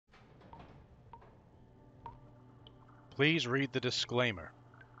Please read the disclaimer.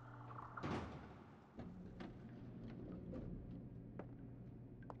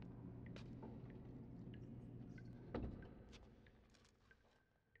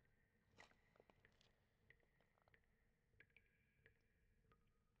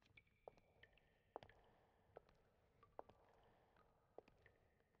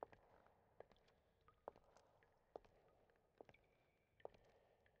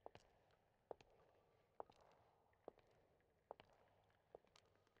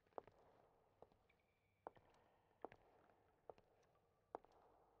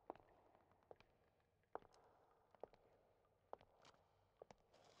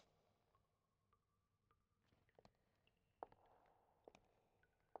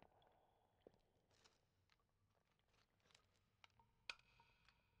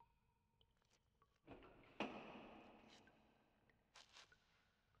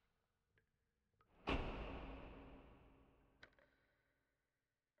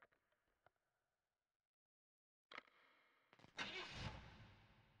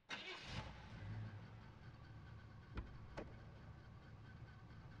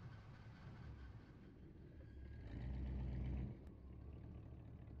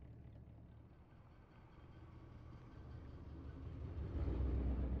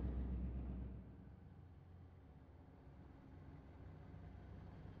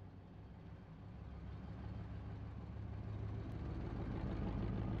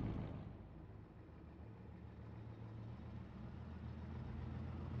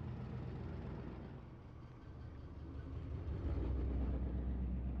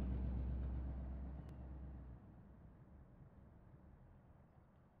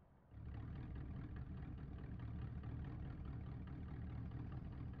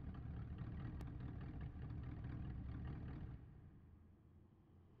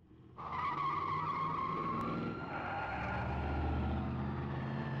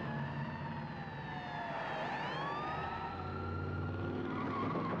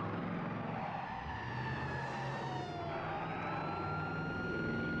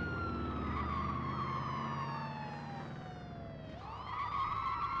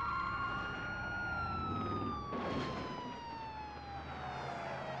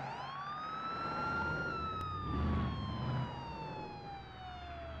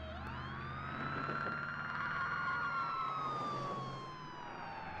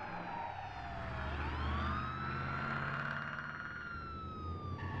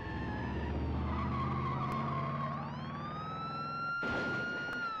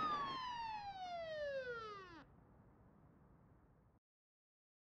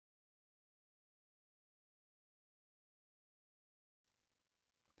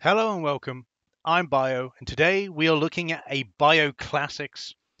 Hello and welcome. I'm Bio, and today we are looking at a Bio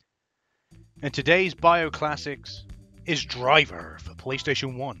Classics. And today's Bio Classics is Driver for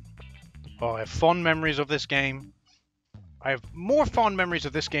PlayStation 1. Oh, I have fond memories of this game. I have more fond memories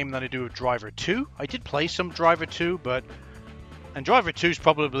of this game than I do of Driver 2. I did play some Driver 2, and Driver 2 is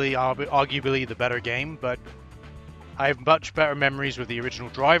probably arguably the better game, but I have much better memories with the original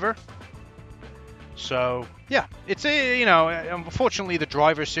Driver. So yeah, it's unfortunately the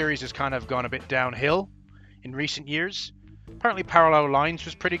Driver series has kind of gone a bit downhill in recent years. Apparently Parallel Lines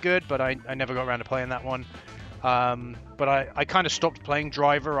was pretty good, but I never got around to playing that one. But I kind of stopped playing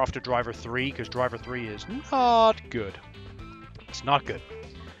Driver after Driver 3 because Driver 3 is not good. It's not good.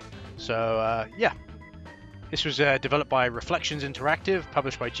 So yeah, this was developed by Reflections Interactive,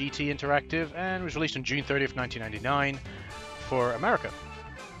 published by GT Interactive, and was released on June 30th, 1999 for America.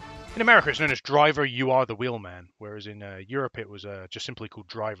 In America, it's known as Driver, You Are the Wheelman, whereas in Europe, it was just simply called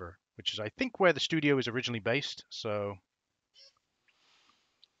Driver, which is, I think, where the studio is originally based. So,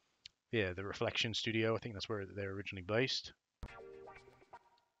 yeah, the Reflection Studio, I think that's where they're originally based.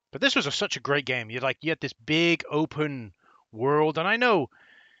 But this was such a great game. You had this big open world, and I know,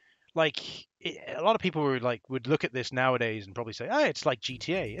 a lot of people would look at this nowadays and probably say, "Oh, it's like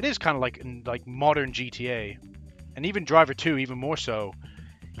GTA." It is kind of like modern GTA, and even Driver 2, even more so.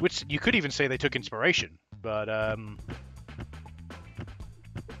 Which you could even say they took inspiration, but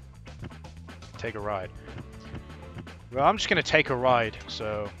take a ride. Well, I'm just going to take a ride,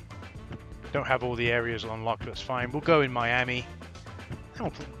 so don't have all the areas unlocked, that's fine. We'll go in Miami, and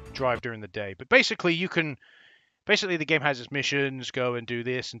we'll drive during the day. But basically, the game has its missions, go and do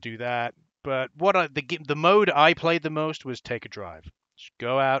this and do that. But the mode I played the most was take a drive. Just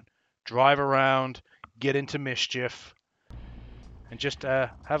go out, drive around, get into mischief, and just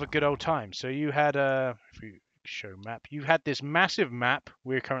have a good old time. So you had if we show map, you had this massive map.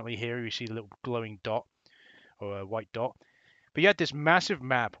 We're currently here. You see the little glowing dot or a white dot. But you had this massive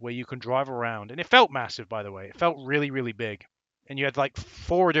map where you can drive around, and it felt massive, by the way. It felt really, really big. And you had like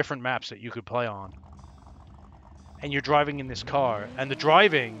 4 different maps that you could play on. And you're driving in this car, and the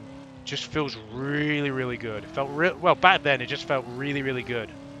driving just feels really, really good. It felt well, back then it just felt really, really good.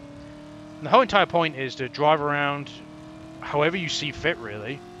 And the whole entire point is to drive around however you see fit,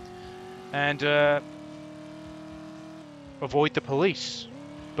 really, and avoid the police.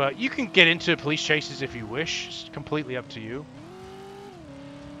 But you can get into police chases if you wish. It's completely up to you.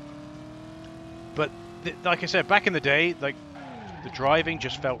 But like I said, back in the day, like the driving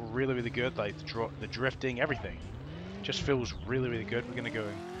just felt really, really good. Like the drifting, everything just feels really, really good. We're gonna go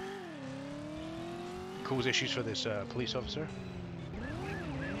and cause issues for this police officer. There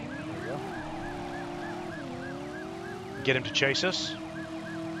we go. Get him to chase us.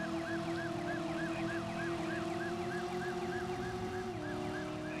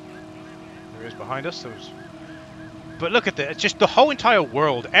 There he is behind us. But look at that! It's just the whole entire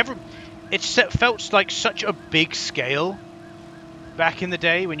world. It felt like such a big scale back in the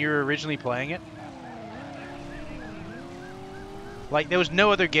day when you were originally playing it. Like, there was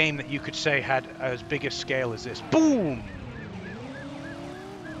no other game that you could say had as big a scale as this. Boom!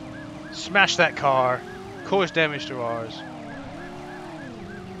 Smash that car. Cause damage to ours.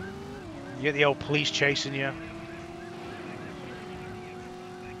 You get the old police chasing you.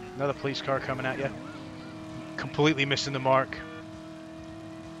 Another police car coming at you. Completely missing the mark.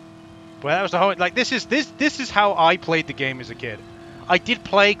 Well, that was the whole... Like, this is how I played the game as a kid. I did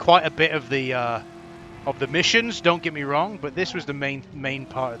play quite a bit of the missions, don't get me wrong, but this was the main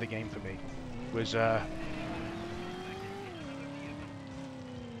part of the game for me. Was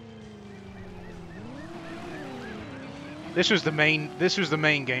this was the main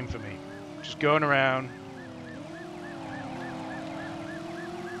game for me. Just going around.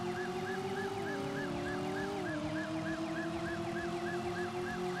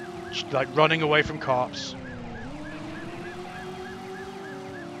 Just, like, running away from cops.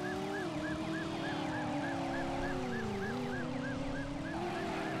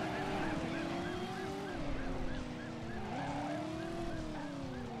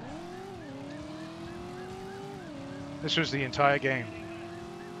 This was the entire game.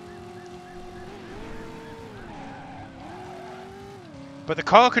 But the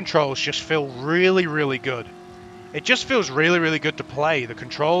car controls just feel really, really good. It just feels really, really good to play. The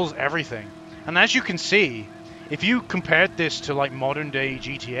controls, everything. And as you can see, if you compared this to like modern day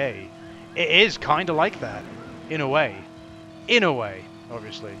GTA, it is kind of like that, in a way. In a way,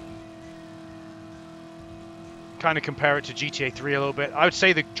 obviously. Kind of compare it to GTA 3 a little bit. I would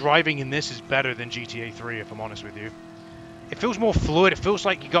say the driving in this is better than GTA 3, if I'm honest with you. It feels more fluid. It feels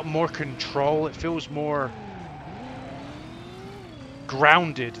like you got more control. It feels more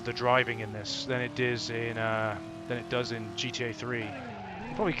grounded, the driving in this, than it does in GTA 3. You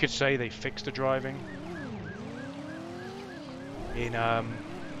probably could say they fixed the driving. You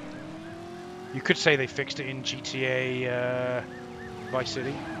could say they fixed it in GTA Vice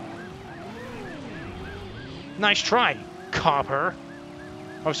City. Nice try, copper.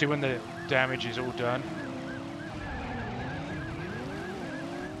 Obviously, when the damage is all done.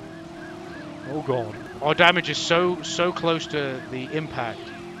 Oh god. Our damage is so close to the impact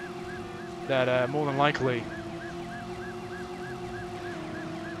that more than likely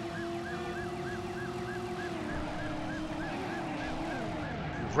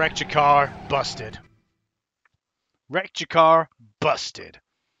you've wrecked your car, busted. Wrecked your car, busted.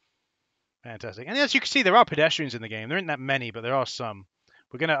 Fantastic. And as you can see, there are pedestrians in the game. There aren't that many, but there are some.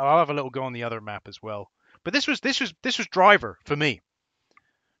 I'll have a little go on the other map as well. But this was driver for me.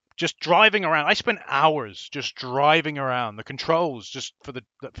 Just driving around. I spent hours just driving around. The controls just for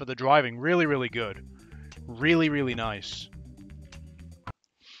the driving, really, really good. Really, really nice.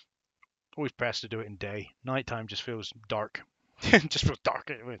 Always best to do it in day. Nighttime just feels dark. Just feels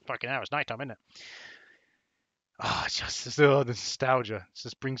dark. Fucking hell, it's nighttime, isn't it? Ah, the nostalgia. It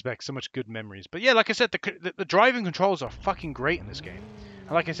just brings back so much good memories. But yeah, like I said, the driving controls are fucking great in this game.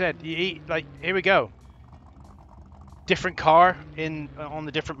 And like I said, like, here we go. Different car on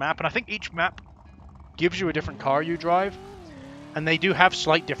the different map, and I think each map gives you a different car you drive, and they do have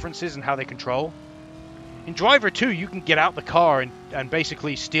slight differences in how they control. In Driver 2, you can get out the car and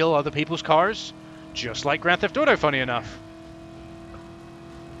basically steal other people's cars, just like Grand Theft Auto, funny enough.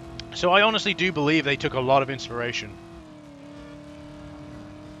 So I honestly do believe they took a lot of inspiration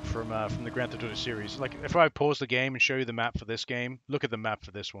from the Grand Theft Auto series. Like, if I pause the game and show you the map for this game, look at the map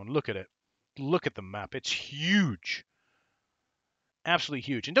for this one. Look at it. Look at the map. It's huge. Absolutely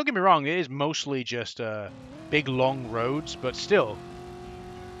huge. And don't get me wrong, it is mostly just big long roads, but still,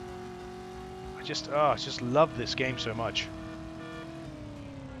 I just love this game so much.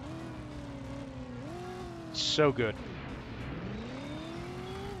 It's so good.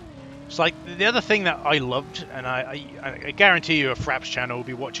 It's like the other thing that I loved, and I guarantee you a Fraps channel will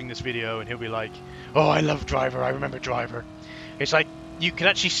be watching this video and he'll be like, "Oh, I love Driver. I remember Driver." It's like you can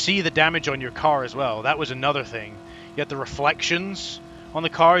actually see the damage on your car as well. That was another thing. You had the reflections on the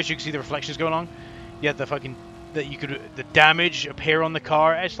cars. You could see the reflections going on. You had the fucking the damage appear on the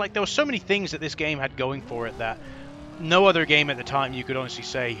car. It's like there were so many things that this game had going for it that no other game at the time you could honestly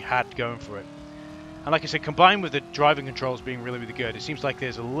say had going for it. And like I said, combined with the driving controls being really, really good, it seems like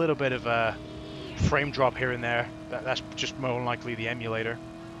there's a little bit of a frame drop here and there. That's just more than likely the emulator.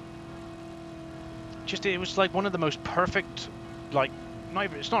 It was like one of the most perfect, like,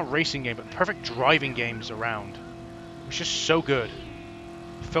 it's not a racing game, but perfect driving games around. It was just so good.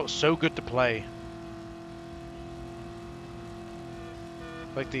 It felt so good to play.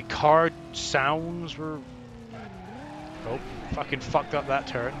 Like the car sounds were... Oh, fucking fucked up that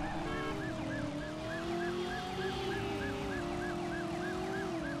turn.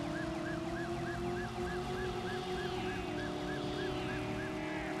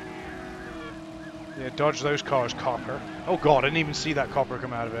 Yeah, dodge those cars, copper. Oh god, I didn't even see that copper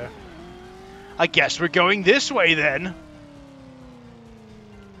come out of there. I guess we're going this way then.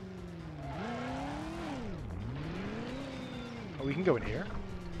 Oh, we can go in here.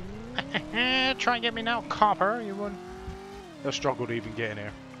 Try and get me now, copper. You wouldn't. They'll struggle to even get in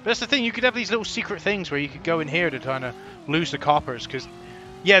here. But that's the thing, you could have these little secret things where you could go in here to kind of lose the coppers, because,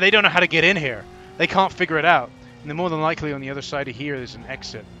 yeah, they don't know how to get in here. They can't figure it out. And they're more than likely on the other side of here there's an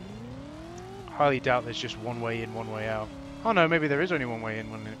exit. Highly doubt there's just one way in, one way out. Oh no, maybe there is only one way in,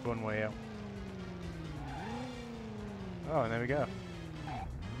 one way out. Oh, and there we go.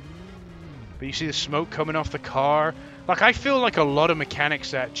 But you see the smoke coming off the car. Like, I feel like a lot of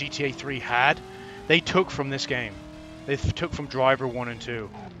mechanics that GTA 3 had, they took from this game. They took from Driver 1 and 2.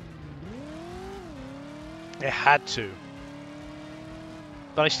 They had to.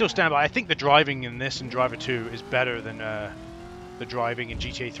 But I still stand by. I think the driving in this and Driver 2 is better than the driving in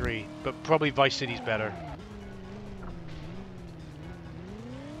GTA 3. But probably Vice City's better.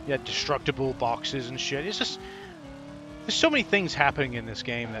 You had destructible boxes and shit. It's just... There's so many things happening in this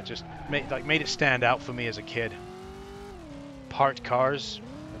game that just made it stand out for me as a kid. Parked cars.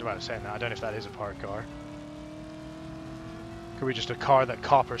 I was about to say that. I don't know if that is a parked car. Could be just a car that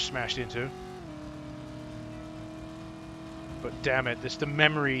Copper smashed into. But damn it, the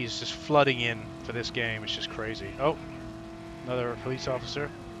memories just flooding in for this game. It's just crazy. Oh, another police officer.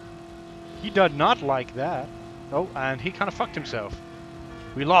 He did not like that. Oh, and he kind of fucked himself.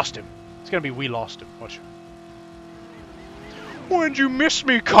 We lost him. It's gonna be we lost him. Watch. When'd you miss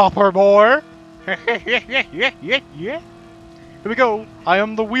me, Copper boy? Yeah. Here we go. I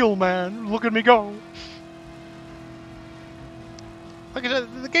am the wheelman. Look at me go. Like I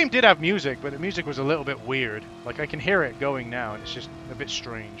said, the game did have music, but the music was a little bit weird. Like, I can hear it going now, and it's just a bit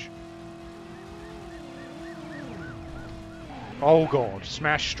strange. Oh god,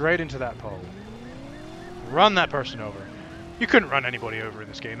 smash straight into that pole. Run that person over. You couldn't run anybody over in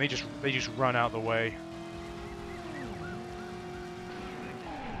this game. They just run out the way.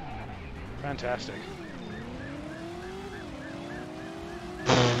 Fantastic.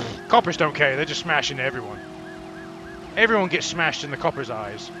 Coppers don't care, they just smash into everyone. Everyone gets smashed in the copper's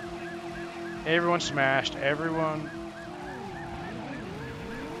eyes. Everyone smashed, everyone...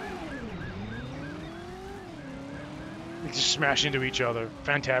 They just smash into each other.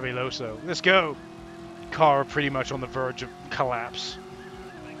 Fantabuloso. Let's go! Car pretty much on the verge of collapse.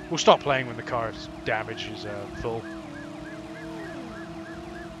 We'll stop playing when the car's damage is full.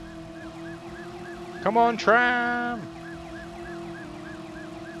 Come on, tram!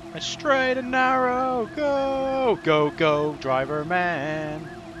 And straight and narrow, go! Go, go, driver man!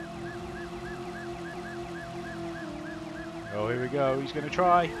 Oh, here we go, he's gonna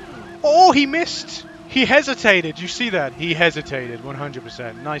try. Oh, he missed! He hesitated, you see that? He hesitated,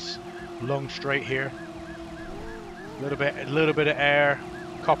 100%. Nice, long straight here. A little bit of air.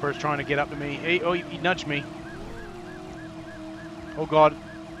 Copper's trying to get up to me. Hey, oh, he nudged me. Oh god.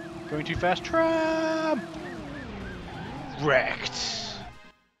 Going too fast. Tram! Wrecked.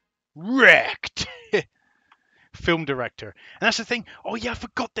 Wrecked. Film director. And that's the thing. Oh yeah, I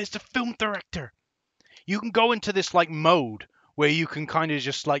forgot there's the film director. You can go into this like mode where you can kind of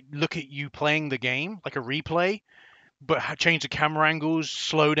just like look at you playing the game, like a replay, but change the camera angles,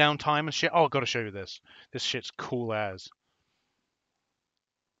 slow down time and shit. Oh, I've got to show you this. This shit's cool as.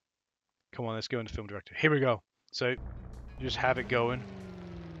 Come on, let's go into film director. Here we go. So you just have it going.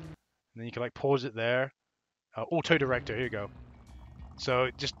 And then you can like pause it there. Auto director, here you go. So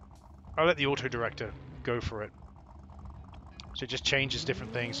just, I'll let the auto director go for it. So So it just changes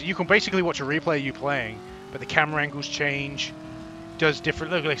different things. You can basically watch a replay of you playing, but the camera angles change. Does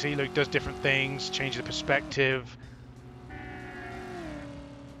different does different things, change the perspective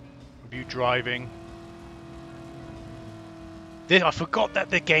of you driving. I forgot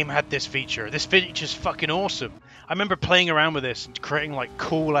that the game had this feature. This feature's fucking awesome. I remember playing around with this and creating like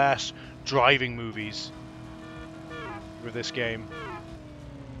cool ass driving movies with this game.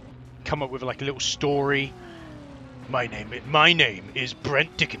 Come up with like a little story. My name is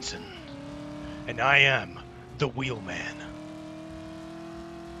Brent Dickinson, and I am the Wheelman.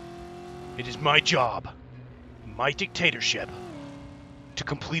 It is my job, my dictatorship, to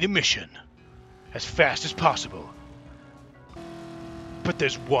complete a mission as fast as possible. But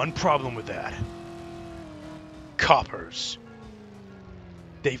there's one problem with that. Coppers.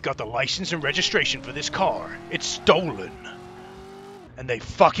 They've got the license and registration for this car. It's stolen. And they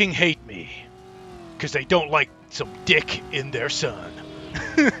fucking hate me. Because they don't like some dick in their son.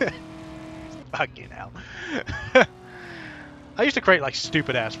 Fucking hell. I used to create like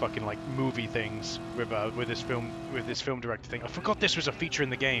stupid ass fucking like movie things with this film director thing. I forgot this was a feature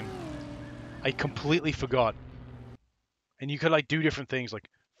in the game. I completely forgot. And you could like do different things like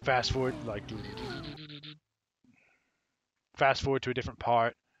fast forward to a different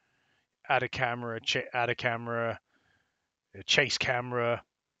part, add a camera, a chase camera,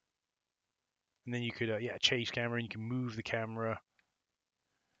 and then you could chase camera, and you can move the camera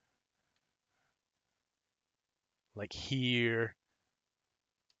like here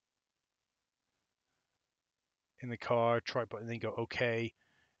in the car, try button, then go okay,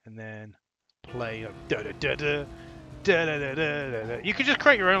 and then play like, da da da da. Da, da, da, da, da, da. You could just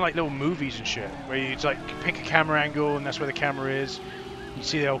create your own like little movies and shit, where you just, like pick a camera angle and that's where the camera is. You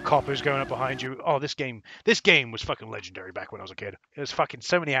see the old coppers going up behind you. Oh, this game was fucking legendary back when I was a kid. It was fucking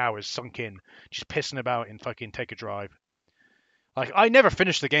so many hours sunk in, just pissing about in fucking Take a Drive. Like I never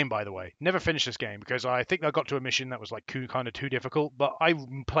finished the game, by the way. Never finished this game because I think I got to a mission that was like kind of too difficult. But I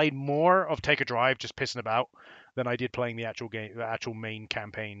played more of Take a Drive, just pissing about, than I did playing the actual game, the actual main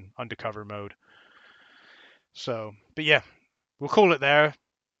campaign undercover mode. So, but yeah, we'll call it there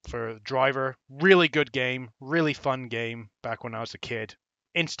for Driver. Really good game, really fun game back when I was a kid.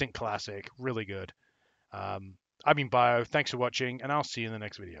 Instant classic, really good. I've been Bio. Thanks for watching, and I'll see you in the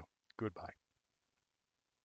next video. Goodbye.